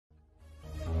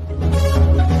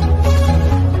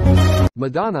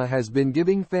Madonna has been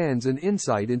giving fans an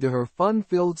insight into her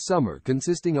fun-filled summer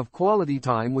consisting of quality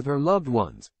time with her loved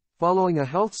ones, following a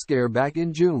health scare back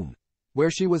in June,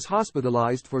 where she was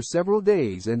hospitalized for several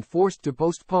days and forced to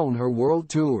postpone her world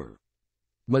tour.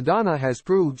 Madonna has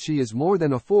proved she is more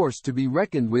than a force to be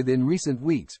reckoned with in recent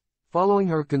weeks, following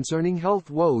her concerning health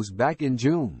woes back in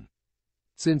June.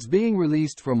 Since being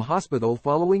released from hospital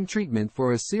following treatment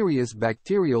for a serious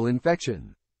bacterial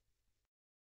infection,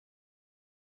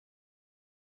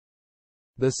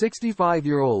 the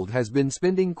 65-year-old has been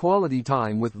spending quality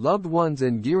time with loved ones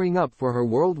and gearing up for her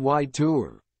worldwide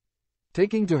tour.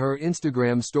 Taking to her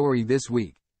Instagram story this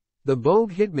week, the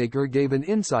Vogue hitmaker gave an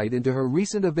insight into her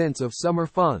recent events of summer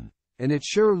fun, and it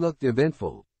sure looked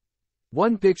eventful.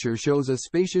 One picture shows a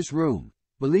spacious room,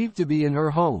 believed to be in her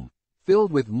home,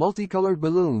 filled with multicolored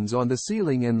balloons on the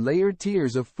ceiling and layered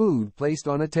tiers of food placed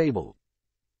on a table.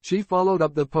 She followed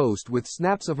up the post with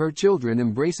snaps of her children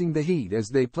embracing the heat as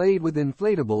they played with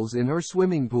inflatables in her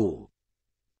swimming pool.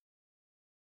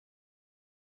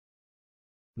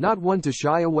 Not one to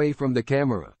shy away from the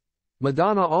camera,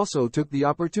 Madonna also took the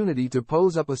opportunity to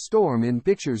pose up a storm in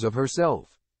pictures of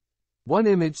herself. One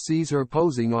image sees her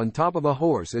posing on top of a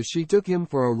horse as she took him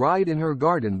for a ride in her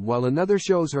garden, while another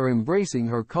shows her embracing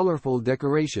her colorful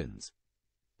decorations.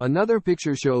 Another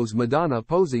picture shows Madonna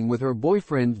posing with her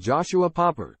boyfriend Joshua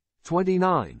Popper,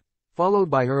 29, followed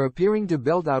by her appearing to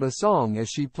belt out a song as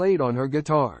she played on her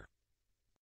guitar.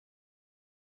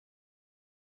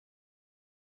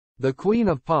 The Queen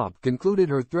of Pop concluded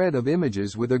her thread of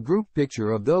images with a group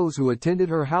picture of those who attended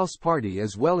her house party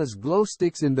as well as glow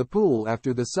sticks in the pool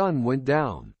after the sun went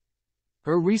down.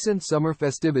 Her recent summer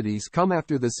festivities come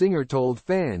after the singer told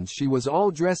fans she was all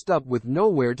dressed up with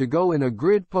nowhere to go in a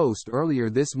grid post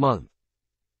earlier this month.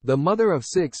 The mother of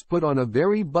 6 put on a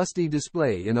very busty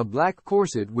display in a black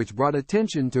corset which brought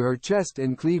attention to her chest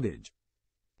and cleavage.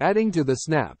 Adding to the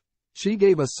snap, she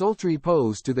gave a sultry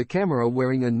pose to the camera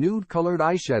wearing a nude-colored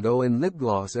eyeshadow and lip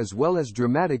gloss as well as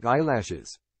dramatic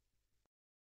eyelashes.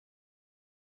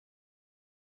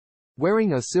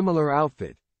 Wearing a similar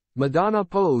outfit, Madonna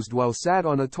posed while sat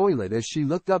on a toilet as she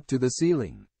looked up to the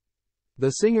ceiling.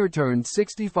 The singer turned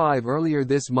 65 earlier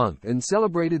this month and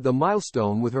celebrated the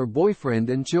milestone with her boyfriend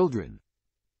and children.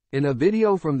 In a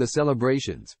video from the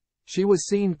celebrations, she was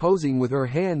seen posing with her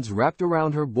hands wrapped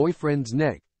around her boyfriend's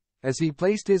neck, as he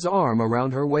placed his arm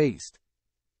around her waist.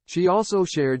 She also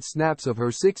shared snaps of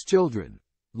her 6 children: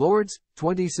 Lourdes,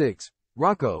 26,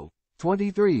 Rocco,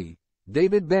 23,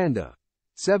 David Banda,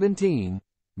 17,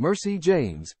 Mercy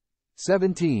James,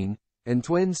 17, and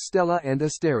twins Stella and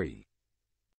Asteri,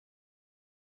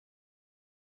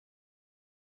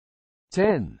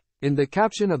 10. In the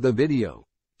caption of the video,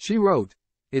 she wrote,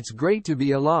 "It's great to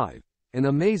be alive, and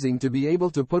amazing to be able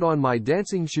to put on my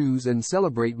dancing shoes and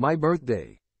celebrate my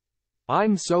birthday.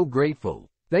 I'm so grateful.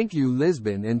 Thank you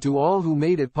Lisbon and to all who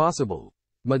made it possible."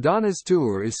 Madonna's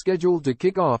tour is scheduled to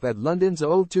kick off at London's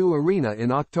O2 Arena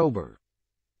in October.